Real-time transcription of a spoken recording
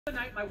The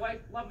night, my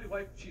wife, lovely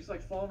wife, she's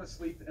like falling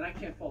asleep, and I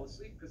can't fall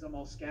asleep because I'm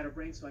all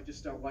scatterbrained, so I just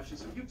start watching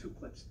some YouTube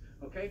clips,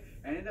 okay?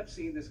 And I end up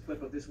seeing this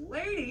clip of this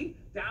lady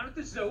down at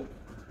the zoo,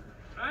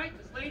 all right?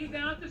 This lady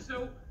down at the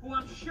zoo, who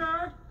I'm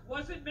sure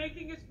wasn't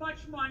making as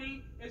much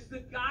money as the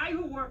guy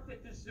who worked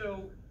at the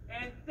zoo,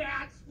 and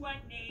that's what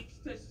needs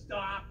to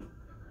stop.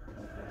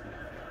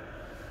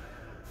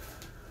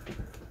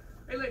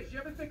 Hey, ladies, you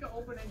ever think of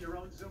opening your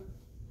own zoo?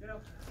 You know?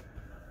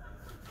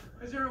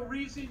 Is there a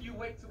reason you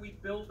wait till we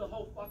build the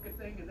whole fucking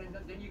thing and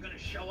then you're gonna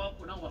show up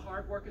when all the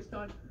hard work is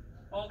done?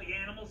 All the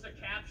animals are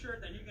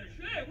captured, then you're gonna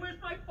say, hey,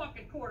 where's my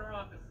fucking corner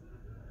office?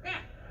 Yeah.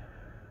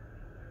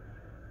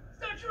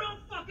 Start your own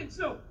fucking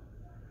zoo.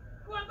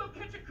 Go out and go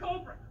catch a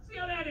cobra. See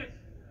how that is.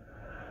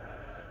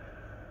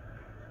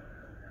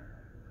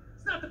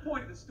 It's not the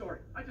point of the story.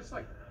 I just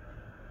like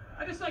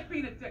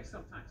being a dick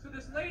sometimes. So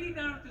this lady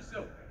down at the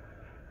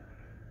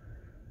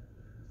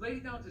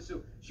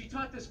zoo. She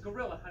taught this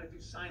gorilla how to do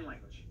sign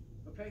language.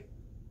 Okay?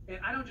 And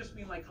I don't just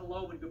mean like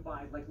hello and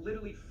goodbye, like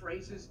literally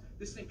phrases.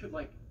 This thing could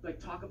like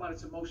talk about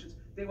its emotions.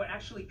 They were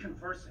actually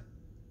conversing.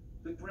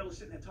 The gorilla's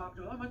sitting there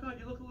talking to her, oh my God,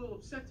 you look a little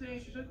upset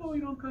today. She's like, oh,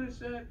 you know, I'm kind of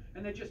sad.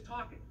 And they're just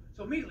talking.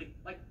 So immediately,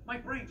 like my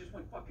brain just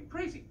went fucking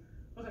crazy.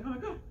 I was like, oh my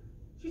God,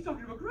 she's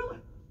talking to a gorilla.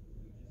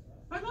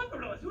 I love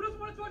gorillas. Who doesn't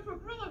want to talk to a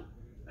gorilla?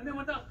 And then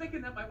without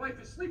thinking that my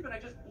wife is sleeping, I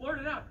just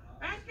blurted out,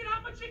 ask it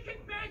how much it can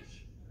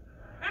bench.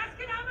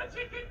 Ask it how much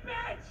it can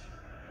bench.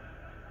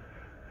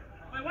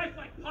 My wife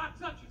like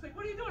pops up. She's like,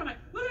 what are you doing? I'm like,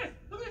 look at this,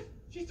 look at this.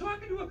 She's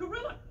talking to a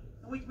gorilla.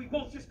 And we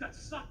both just got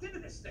sucked into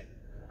this thing,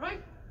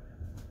 right?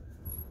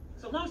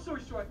 So long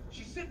story short,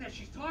 she's sitting there,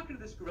 she's talking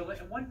to this gorilla,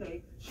 and one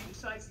day she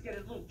decides to get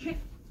a little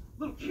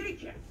kitty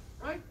cat,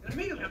 right? And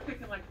immediately I'm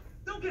thinking like,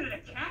 don't get it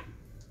a cat.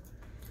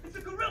 It's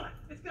a gorilla.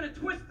 It's gonna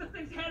twist the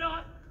thing's head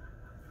off,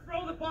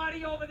 throw the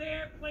body over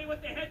there, play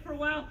with the head for a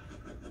while,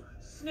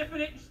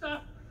 sniffing it and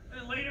stuff.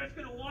 And then later it's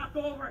going to walk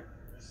over,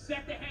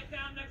 set the head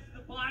down next to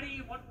the body,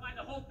 and wonder why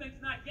the whole thing's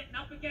not getting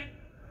up again.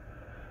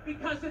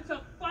 Because it's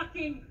a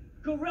fucking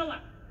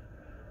gorilla.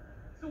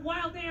 It's a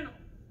wild animal.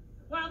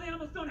 Wild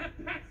animals don't have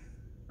pets,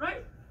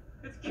 right?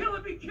 It's kill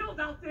and be killed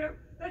out there.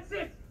 That's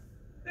it.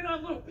 They don't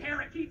have little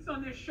parakeets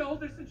on their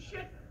shoulders and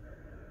shit.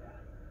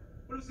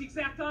 But it was the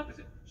exact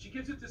opposite. She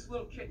gives it this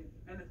little kitten,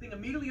 and the thing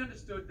immediately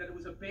understood that it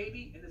was a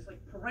baby, and this like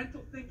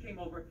parental thing came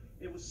over.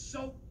 It was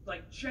so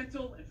like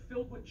gentle and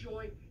filled with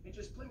joy, and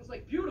just it was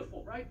like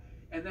beautiful, right?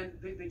 And then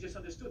they just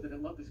understood that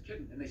it loved this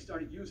kitten, and they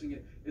started using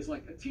it as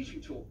like a teaching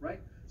tool, right?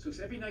 So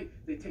every night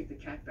they take the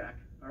cat back,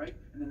 all right?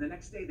 And then the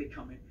next day they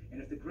come in, and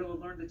if the gorilla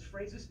learned its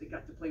phrases, they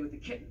got to play with the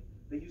kitten.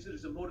 They use it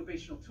as a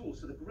motivational tool.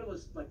 So the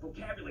gorilla's like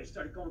vocabulary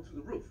started going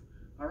through the roof.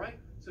 All right?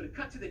 So to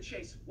cut to the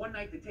chase, one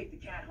night they take the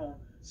cat home.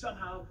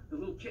 Somehow the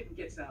little kitten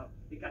gets out.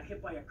 It got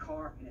hit by a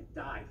car and it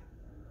died.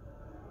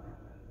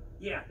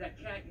 Yeah, that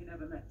cat you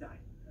never met died.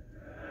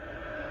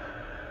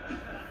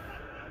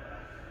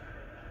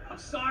 I'm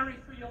sorry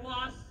for your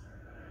loss.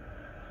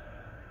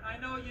 I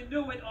know you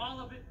knew it, all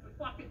of it, for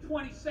fucking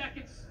 20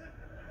 seconds.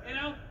 You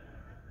know?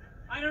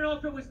 I don't know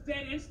if it was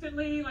dead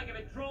instantly, like if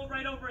it drove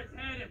right over its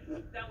head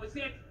and that was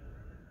it.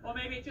 Or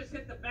maybe it just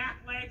hit the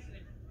back legs and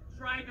it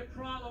tried to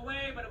crawl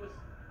away, but it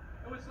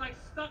was like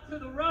stuck to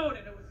the road,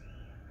 and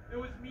it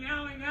was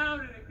meowing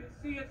out, and it could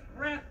see its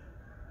breath.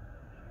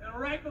 And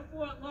right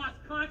before it lost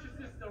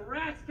consciousness, the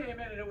rats came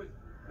in, and it was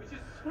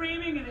just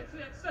screaming, and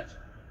it's such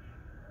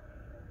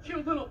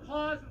cute little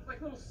paws. It was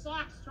like little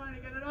socks trying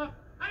to get it off.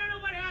 I don't know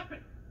what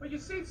happened, but you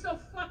seem so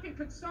fucking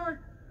concerned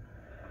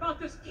about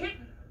this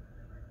kitten.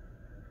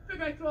 I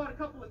figured I'd throw out a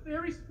couple of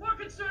theories. More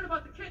concerned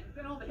about the kitten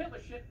than all the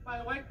Hitler shit, by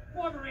the way.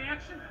 More of a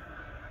reaction.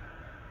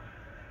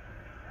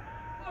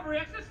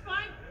 Overreaction, that's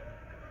fine.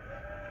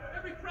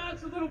 Every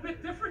crowd's a little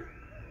bit different.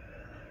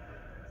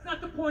 It's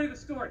not the point of the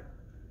story.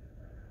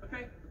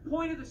 Okay? The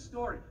point of the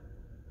story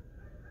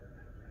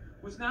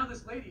was now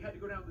this lady had to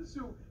go down to the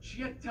zoo.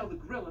 She had to tell the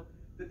gorilla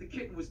that the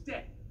kitten was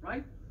dead,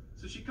 right?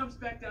 So she comes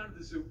back down to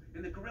the zoo,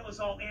 and the gorilla's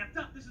all amped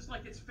up. This is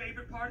like its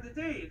favorite part of the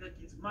day. That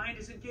its mind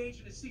is engaged,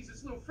 and it sees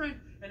its little friend.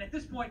 And at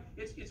this point,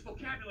 its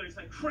vocabulary is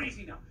like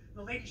crazy now. And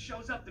the lady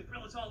shows up, the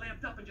gorilla's all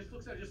amped up, and just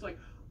looks at her just like,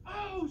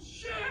 oh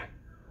shit!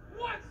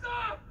 What's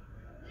up?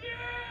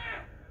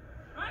 Yeah!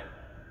 Right?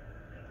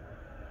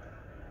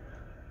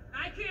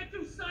 I can't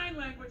do sign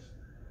language,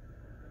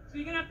 so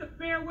you're going to have to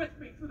bear with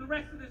me through the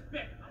rest of this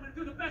bit. I'm going to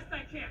do the best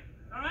I can,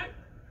 all right?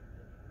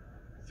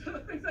 So the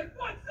thing's like,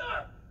 what's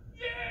up?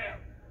 Yeah!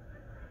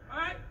 All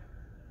right?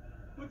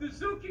 But the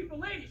zookeeper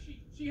lady,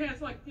 she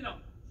has like, you know,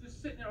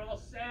 just sitting there all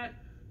sad,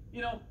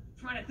 you know,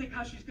 trying to think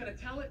how she's going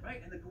to tell it,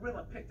 right? And the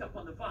gorilla picked up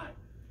on the vibe,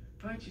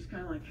 right? She's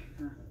kind of like,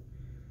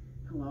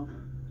 hello.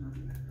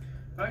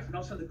 Right? And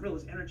all of a sudden the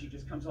gorilla's energy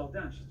just comes all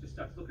down. She just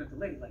starts looking at the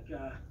lady like,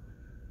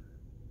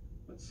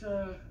 what's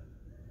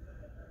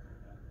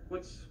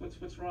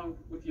wrong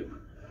with you?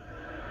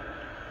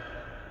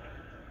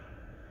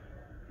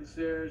 Is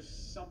there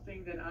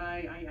something that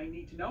I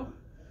need to know?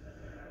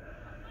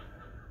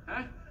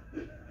 Huh?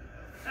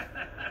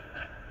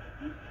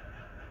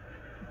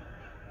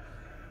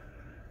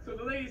 So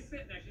the lady's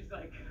sitting there, she's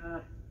like,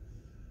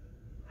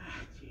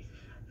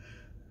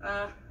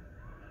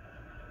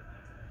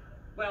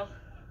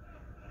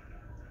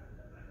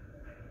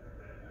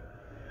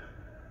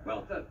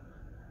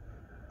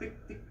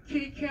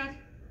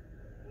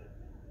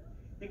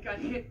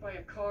 hit by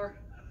a car,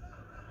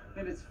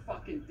 and it's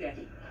fucking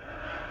dead.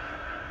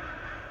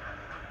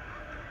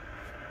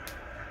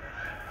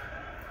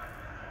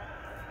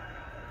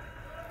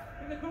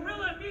 And the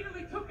gorilla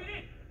immediately took it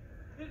in.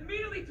 It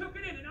immediately took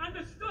it in and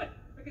understood.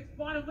 Like its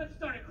bottom lip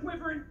started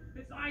quivering,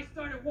 its eyes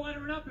started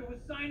watering up, it was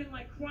signing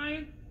like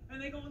crying.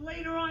 And they go,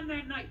 later on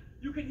that night,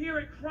 you can hear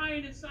it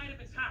crying inside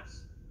of its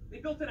house. They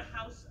built it a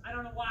house, I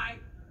don't know why.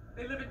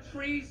 They live in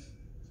trees.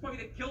 It's probably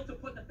the guilt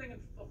of putting the thing in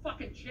a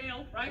fucking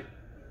jail, right?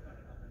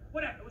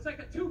 Whatever, it was like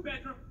a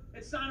 2-bedroom.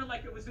 It sounded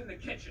like it was in the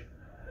kitchen.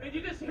 And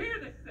you just hear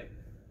this thing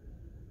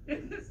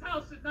in this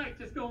house at night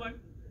just going,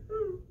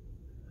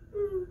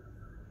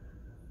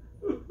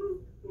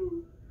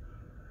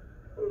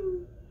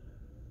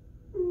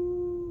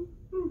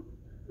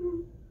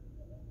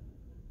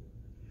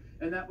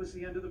 and that was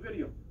the end of the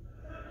video.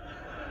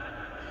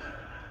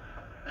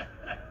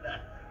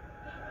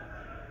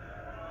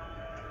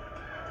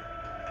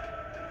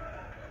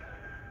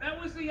 That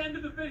was the end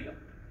of the video.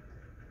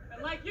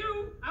 And like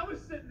you, I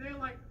was sitting there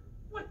like,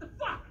 what the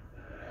fuck?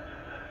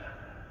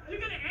 You're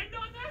gonna end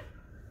on that?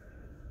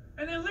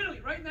 And then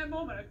literally, right in that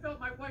moment, I felt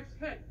my wife's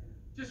head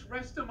just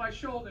rest on my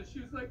shoulder.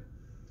 She was like,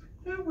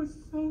 that was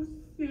so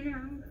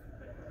sad.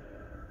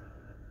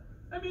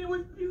 I mean, it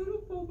was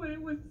beautiful, but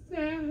it was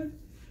sad.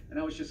 And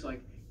I was just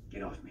like,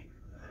 get off me.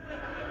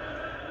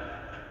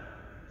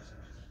 Just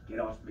get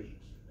off me.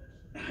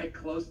 And I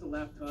closed the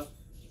laptop,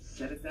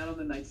 set it down on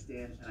the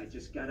nightstand, and I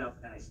just got up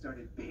and I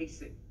started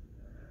pacing.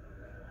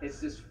 As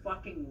this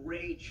fucking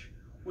rage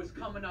was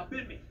coming up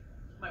in me.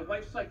 My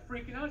wife's like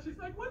freaking out. She's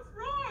like, what's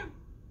wrong?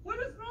 What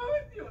is wrong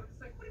with you? And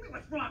it's like, what do you mean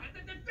what's wrong?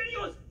 That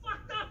video is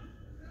fucked up.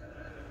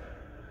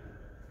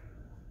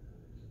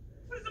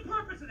 What is the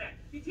purpose of that?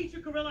 You teach a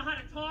gorilla how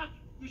to talk,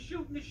 you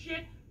shoot in the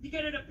shit, you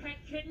get it a pet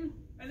kitten,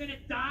 and then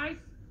it dies,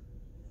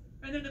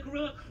 and then the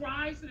gorilla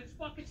cries, and it's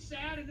fucking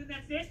sad, and then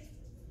that's it?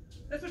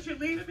 That's what you're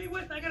leaving me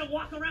with? I gotta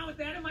walk around with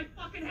that in my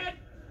fucking head?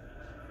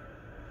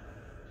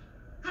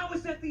 How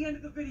is that the end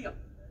of the video?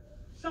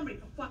 Somebody,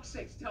 for fuck's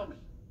sakes, tell me.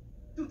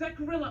 Dude, that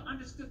gorilla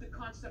understood the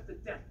concept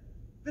of death.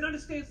 If it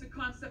understands the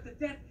concept of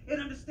death, it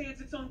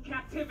understands its own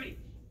captivity.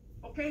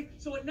 Okay?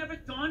 So it never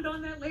dawned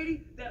on that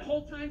lady, that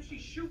whole time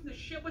she's shooting the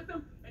shit with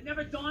them, it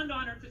never dawned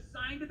on her to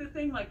sign to the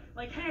thing like,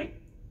 hey,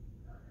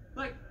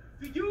 like,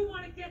 do you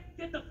want to get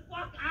the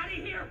fuck out of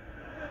here?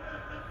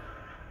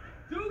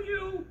 Do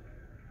you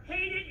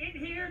hate it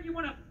in here? Do you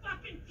want to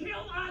fucking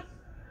kill us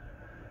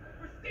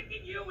for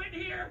sticking you in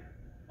here,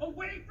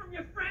 away from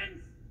your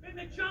friends in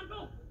the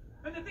jungle?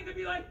 And the thing would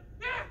be like,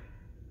 yeah,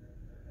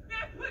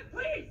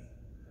 please,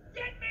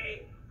 get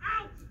me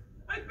out.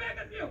 I beg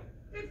of you.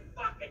 It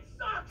fucking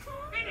sucks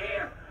in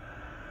here.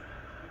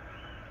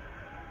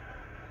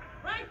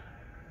 Right?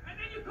 And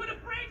then you could have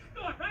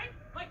brainstormed, right?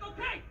 Like,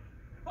 okay,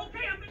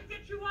 I'm gonna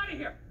get you out of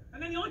here.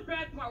 And then the only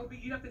bad part would be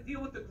you'd have to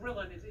deal with the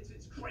gorilla and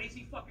it's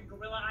crazy fucking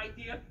gorilla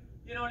idea.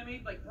 You know what I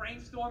mean? Like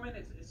brainstorming,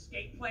 its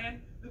escape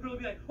plan. The gorilla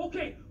would be like,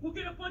 okay, we'll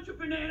get a bunch of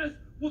bananas,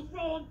 we'll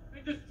throw them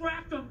and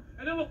distract them,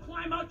 and then we'll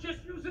climb out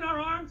just using our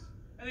arms.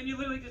 And then you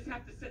literally just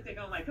have to sit there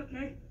going like,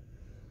 okay,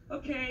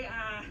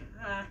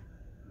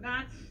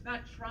 not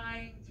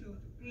trying to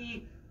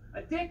be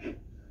a dick,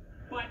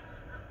 but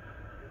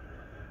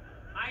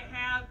I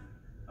have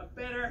a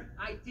better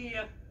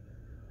idea.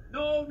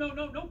 No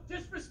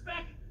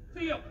disrespect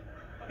to you,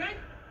 okay?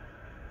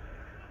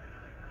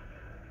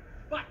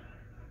 But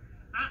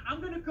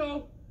I'm gonna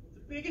go to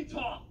big and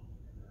tall.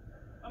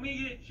 I'm gonna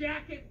get a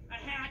jacket, a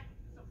hat,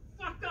 some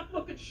fucked up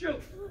looking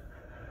shoes,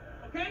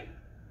 okay?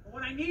 And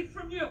what I need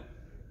from you,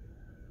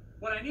 okay?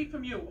 What I need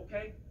from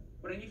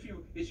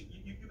you is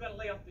you gotta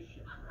lay off this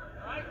shit,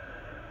 all right?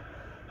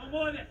 No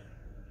more of this.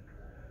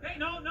 Okay?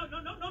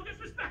 No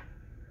disrespect,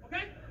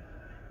 okay?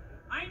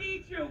 I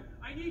need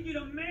you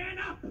to man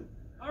up,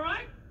 all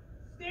right?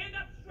 Stand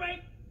up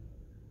straight,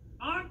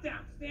 arm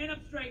down, stand up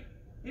straight.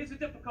 Here's the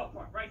difficult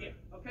part, right here,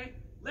 okay?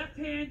 Left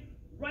hand,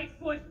 right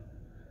foot,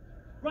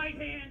 right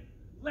hand,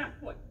 left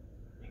foot.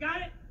 You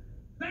got it?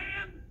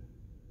 Bam,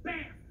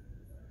 bam.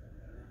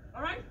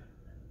 All right?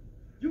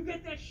 You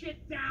get that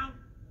shit down,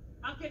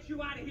 I'll get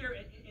you out of here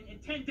in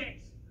 10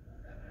 days.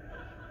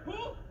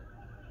 Cool?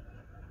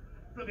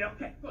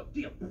 Okay, good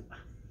deal.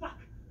 Fuck.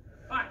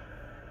 All right.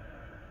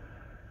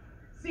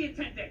 See you in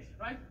 10 days,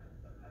 right?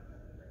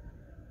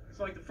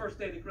 So like the first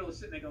day, the gorilla's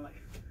sitting there going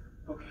like,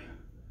 okay.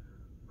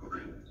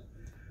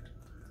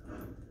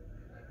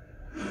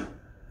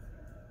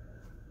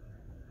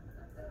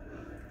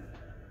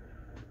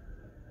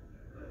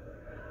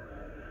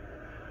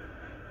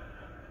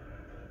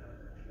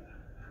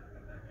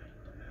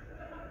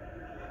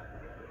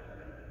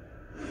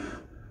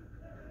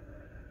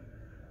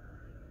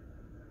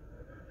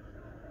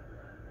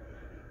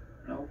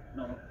 No.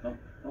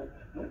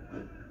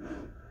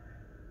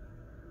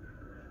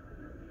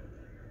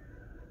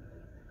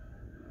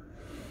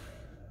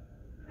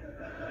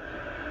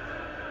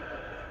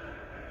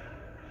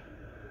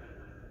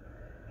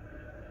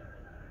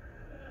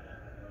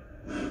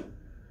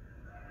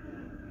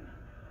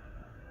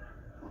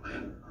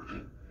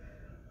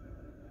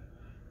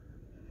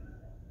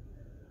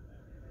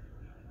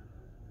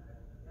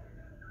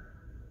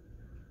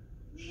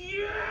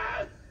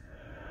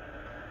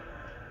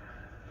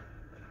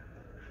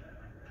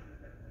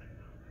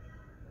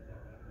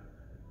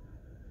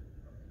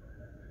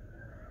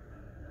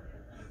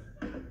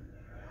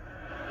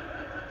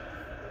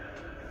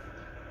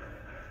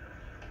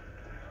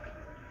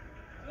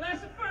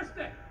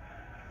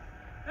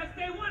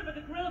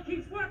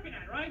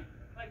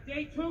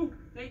 day 2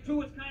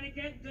 is kind of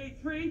getting, day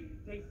 3,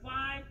 day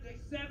 5, day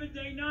 7,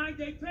 day 9,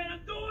 day 10.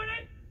 I'm doing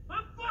it.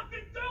 I'm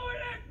fucking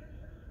doing it.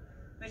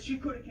 Then she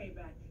could have came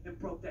back and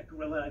broke that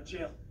gorilla out of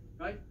jail,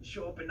 right? You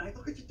show up at night,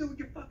 look what you're doing,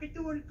 you're fucking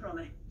doing it. Put on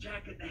the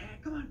jacket and the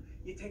hat, come on.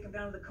 You take him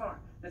down to the car.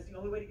 That's the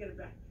only way to get it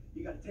back.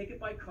 You got to take it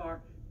by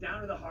car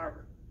down to the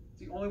harbor.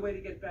 It's the only way to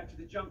get back to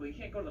the jungle. You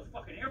can't go to the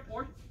fucking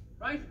airport,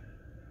 right?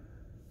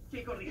 You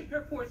can't go to the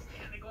airport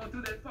standing going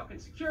through that fucking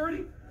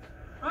security,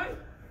 right?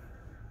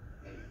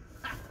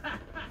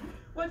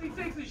 Once he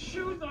takes his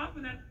shoes off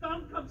and that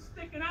thumb comes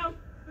sticking out,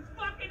 it's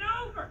fucking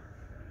over.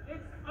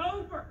 It's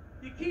over.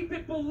 You keep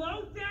it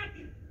below deck.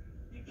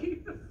 You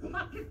keep the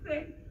fucking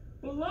thing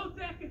below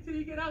deck until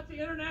you get out to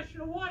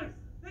international waters.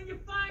 Then you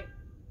find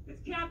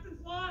it's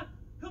captain's log.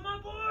 Come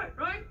on board,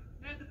 right?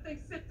 Have the thing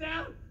sit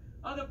down.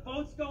 Other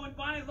boats going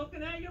by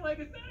looking at you like,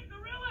 is that a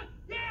gorilla?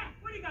 Yeah.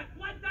 What do you got,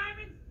 blood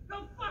diamonds?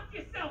 Go fuck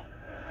yourself.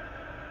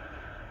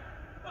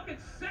 Fucking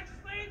sex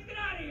slaves, get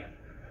out of here.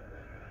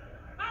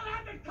 I'll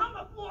have them come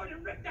aboard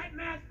and rip that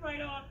mask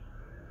right off.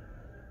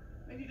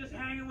 And you're just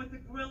hanging with the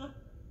gorilla.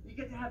 You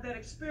get to have that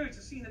experience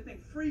of seeing the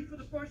thing free for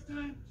the first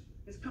time.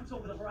 It comes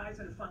over the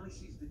horizon and finally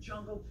sees the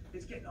jungle.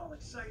 It's getting all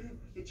excited.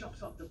 It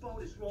jumps off the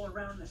boat. It's rolling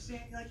around in the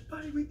sand. You're like,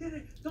 buddy, we did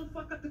it. Don't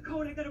fuck up the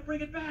code. I got to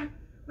bring it back.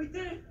 We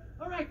did it.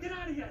 All right, get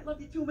out of here. I love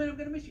you too, man. I'm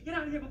going to miss you. Get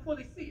out of here before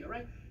they see you,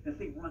 right? And the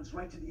thing runs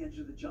right to the edge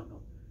of the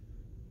jungle.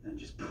 And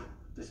just poof,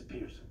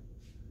 disappears.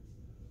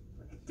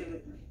 Like it did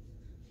it. And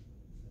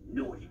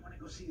knew it. You want to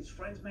go see his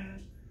friends,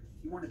 man?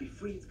 You want to be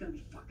free? It's going to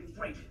be fucking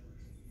great.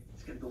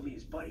 He's going to go meet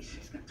his buddies.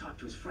 He's going to talk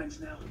to his friends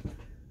now.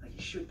 Like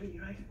he should be,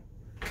 right?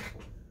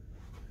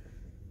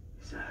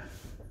 He's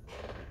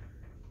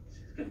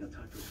going to go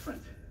talk to his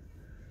friends.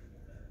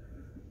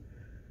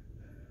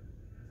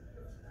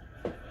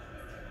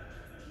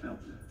 No,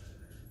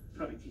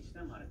 probably teach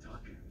them how to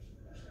talk.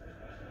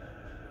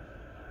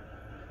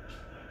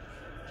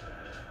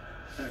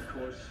 And of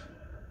course,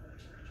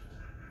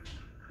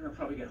 they'll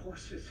probably get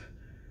horses.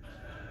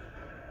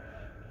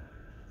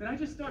 Then I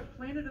just start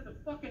Planet of the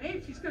fucking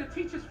Apes. He's gonna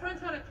teach his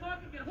friends how to talk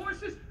and get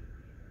horses.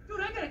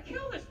 Dude, I gotta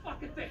kill this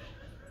fucking thing.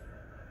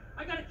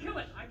 I gotta kill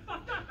it. I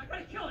fucked up. I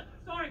gotta kill it.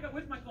 Sorry, but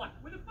where's my Glock?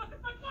 Where the fuck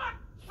is my Glock?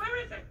 Where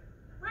is it?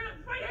 Where is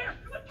it? Right here.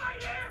 It was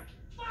right here.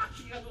 Fuck.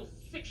 You got a little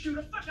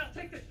 6-shooter. Fuck, I'll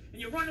take this.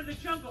 And you run in the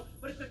jungle,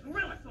 but it's a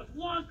gorilla, so it's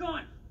long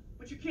gone.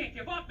 But you can't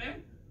give up,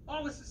 man.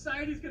 All the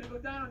society's gonna go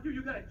down on you.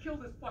 You gotta kill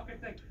this fucking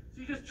thing.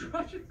 So you just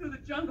trudge it through the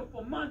jungle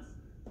for months.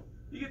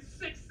 You get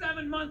 6,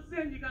 7 months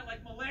in, you got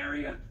like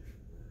malaria.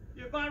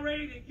 You're about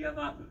ready to give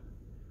up.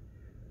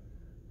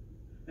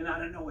 And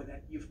out of nowhere,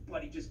 that your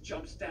buddy just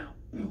jumps down.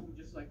 Boom,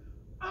 just like,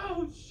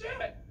 oh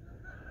shit!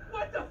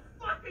 What the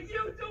fuck are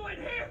you doing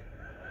here?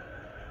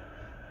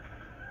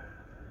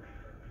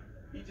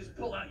 You just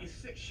pull out your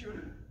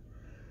 6-shooter.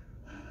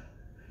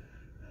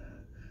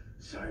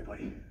 Sorry,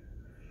 buddy.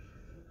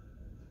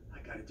 I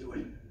gotta do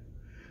it.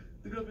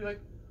 They're gonna be like,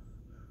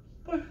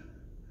 but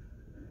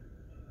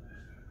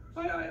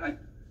I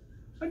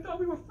thought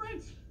we were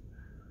friends.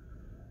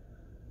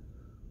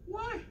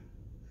 Why?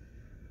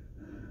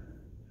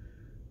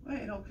 Well,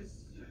 you know,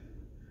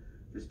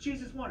 because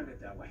Jesus wanted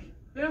it that way.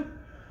 You know?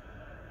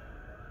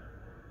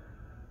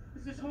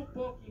 There's this whole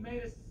book, he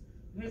made us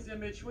in his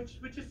image,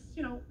 which is,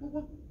 you know,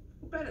 we're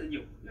better than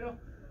you, you know?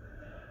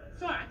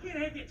 Sorry, I can't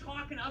have you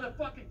talking to other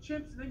fucking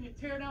chimps and then you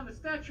tear down the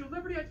Statue of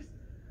Liberty.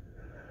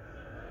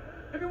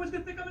 Everyone's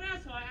gonna think I'm an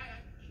asshole.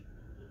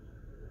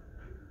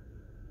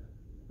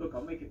 Look,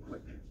 I'll make it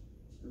quick.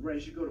 Right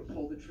as you go to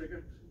pull the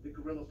trigger, the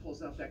gorilla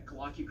pulls out that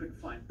Glock you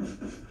couldn't find.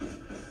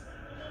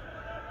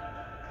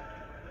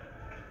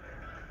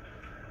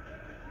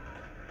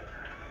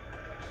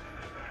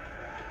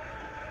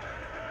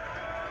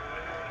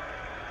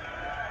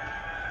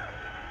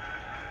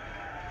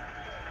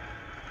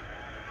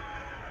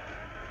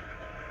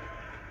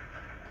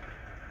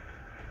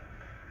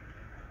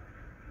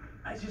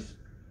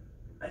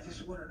 I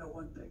just want to know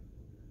one thing.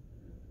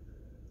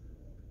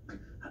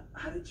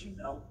 How did you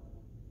know?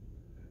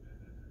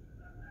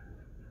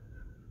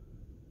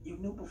 You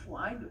knew before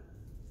I knew.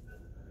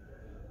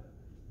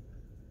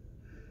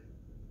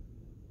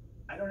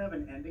 I don't have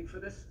an ending for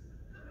this.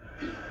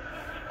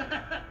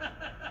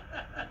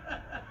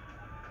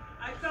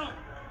 I don't.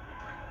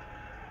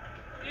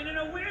 And in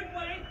a weird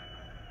way,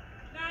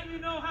 now you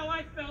know how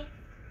I felt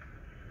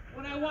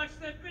when I watched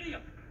that video.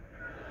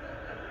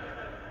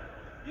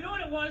 You know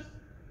what it was?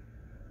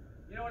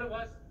 You know what it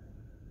was?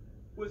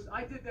 Was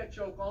I did that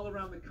joke all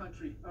around the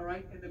country, all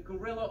right? And the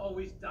gorilla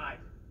always died.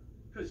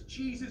 Because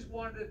Jesus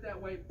wanted it that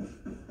way.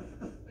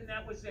 And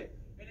that was it.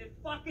 And it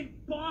fucking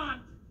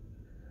bombed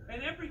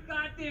in every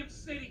goddamn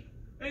city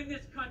in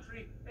this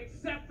country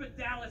except for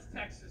Dallas,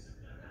 Texas.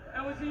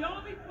 That was the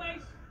only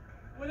place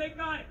where they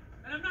got it.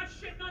 And I'm not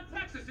shitting on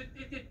Texas.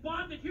 It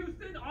bombed in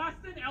Houston,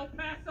 Austin, El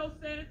Paso,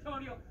 San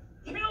Antonio.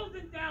 Killed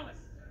in Dallas.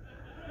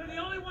 They're the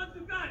only ones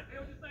who got it. They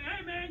were just like,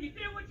 hey man, you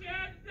did what you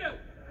had to do.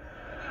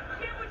 You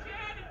did what you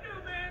had to do,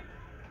 man.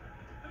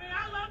 I mean,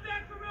 I love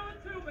that gorilla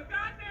too, but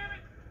goddamn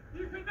it,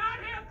 you cannot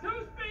have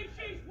two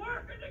species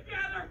working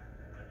together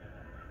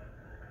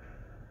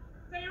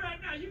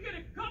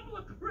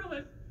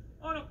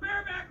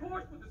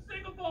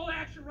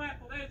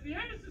As the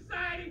end of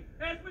society,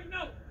 as we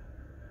know it.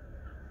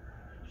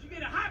 You should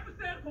get a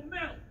hypothetical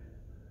medal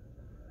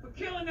for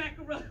killing that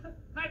gorilla,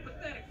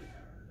 hypothetically.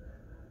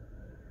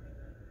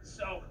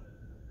 So,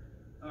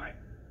 all right.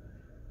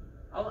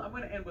 I'm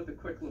going to end with a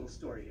quick little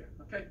story here,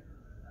 okay?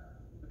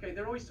 Okay,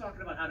 they're always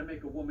talking about how to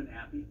make a woman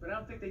happy, but I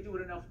don't think they do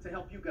it enough to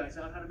help you guys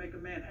out how to make a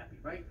man happy,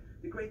 right?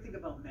 The great thing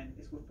about men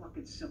is we're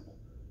fucking simple.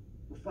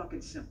 We're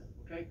fucking simple,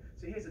 okay?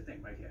 So here's the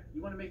thing right here.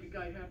 You want to make a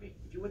guy happy?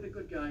 If you're with a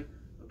good guy,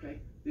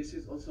 okay, this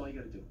is all you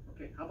got to do,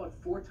 okay? How about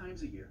 4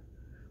 times a year?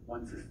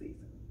 Once a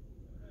season.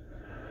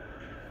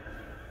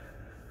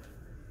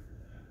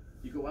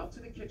 You go out to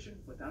the kitchen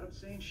without him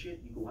saying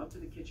shit. You go out to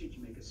the kitchen,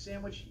 you make a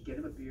sandwich, you get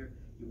him a beer,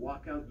 you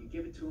walk out, you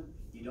give it to him,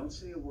 you don't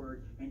say a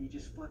word, and you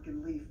just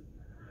fucking leave.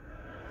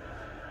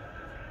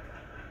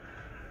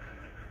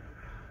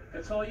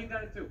 That's all you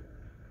gotta do.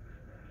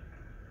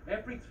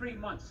 Every 3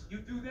 months, you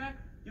do that,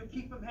 you'll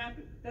keep him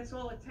happy. That's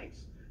all it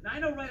takes. Now, I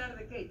know right out of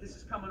the gate this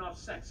is coming off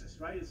sexist,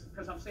 right? It's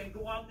because I'm saying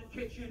go out in the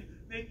kitchen,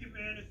 make your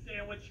man a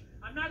sandwich.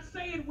 I'm not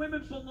saying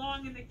women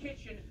belong in the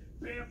kitchen,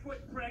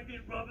 barefoot,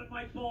 pregnant, rubbing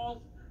my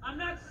balls. I'm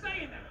not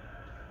saying that.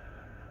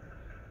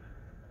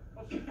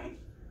 Okay?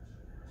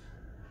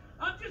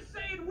 I'm just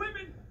saying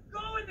women,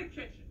 go in the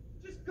kitchen.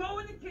 Just go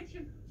in the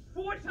kitchen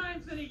 4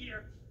 times in a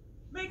year.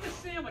 Make a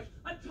sandwich.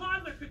 A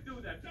toddler could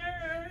do that.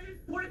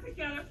 Put it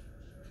together.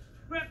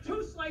 Grab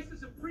 2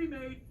 slices of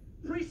pre-made,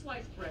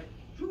 pre-sliced bread,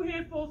 2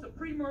 handfuls of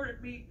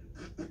pre-murdered meat,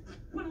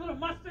 put a little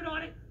mustard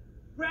on it,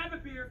 grab a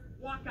beer,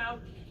 walk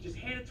out, just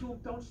hand it to him,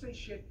 don't say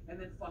shit, and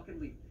then fucking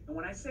leave. And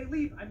when I say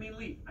leave, I mean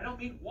leave. I don't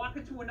mean walk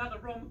into another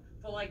room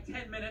for like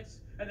 10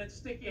 minutes and then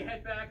stick your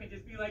head back and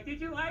just be like, did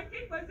you like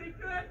it? Was it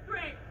good?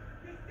 Great.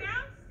 It's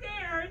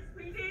downstairs.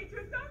 We need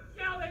you. Don't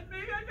yell at me.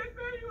 I just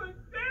made you a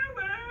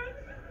sandwich.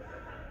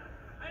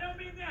 I don't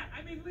mean that.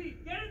 I mean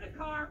leave. Get in the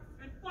car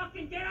and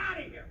fucking get out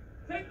of here.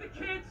 Take the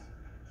kids,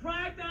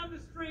 drive down the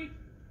street,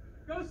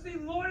 go see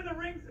Lord of the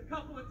Rings a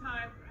couple of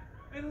times,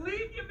 and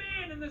leave your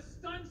man in the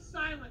stunned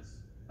silence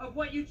of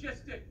what you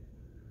just did.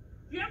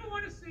 If you ever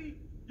want to see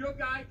your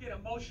guy get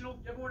emotional,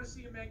 you ever want to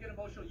see a man get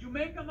emotional, you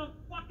make him a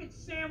fucking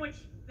sandwich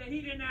that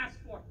he didn't ask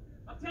for.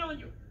 I'm telling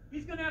you,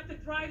 he's going to have to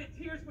dry the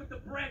tears with the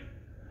bread.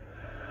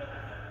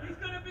 He's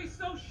going to be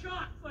so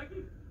shocked, like,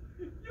 you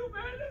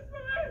made this for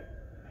me,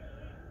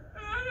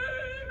 and I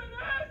didn't even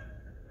ask.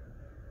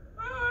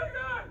 Oh my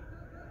God.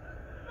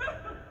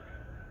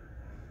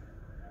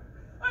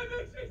 I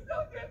think she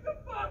still gives a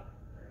fuck.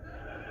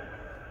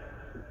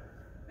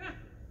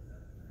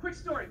 Quick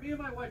story. Me and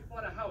my wife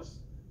bought a house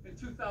in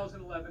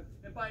 2011,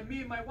 and by me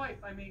and my wife,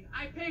 I mean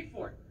I paid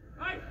for it.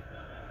 Right?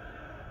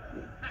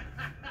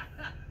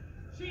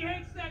 She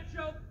hates that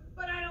joke,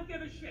 but I don't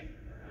give a shit.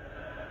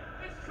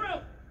 It's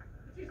true.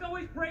 She's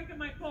always breaking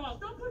my balls.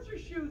 Don't put your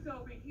shoes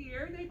over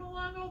here. They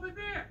belong over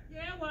there.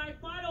 Yeah, well, I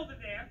bought over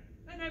there,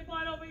 and I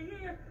bought over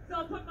here, so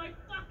I'll put my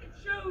fucking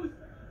shoes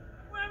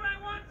wherever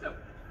I want to.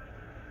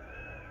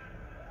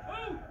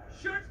 Oh,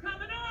 shirt's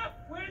coming off.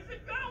 Where's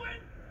it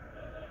going?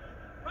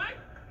 Right?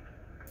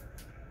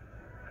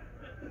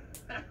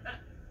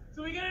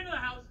 So we get into the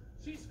house.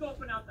 She's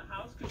scoping out the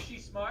house because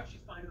she's smart.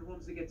 She's finding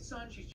rooms to get sun. She's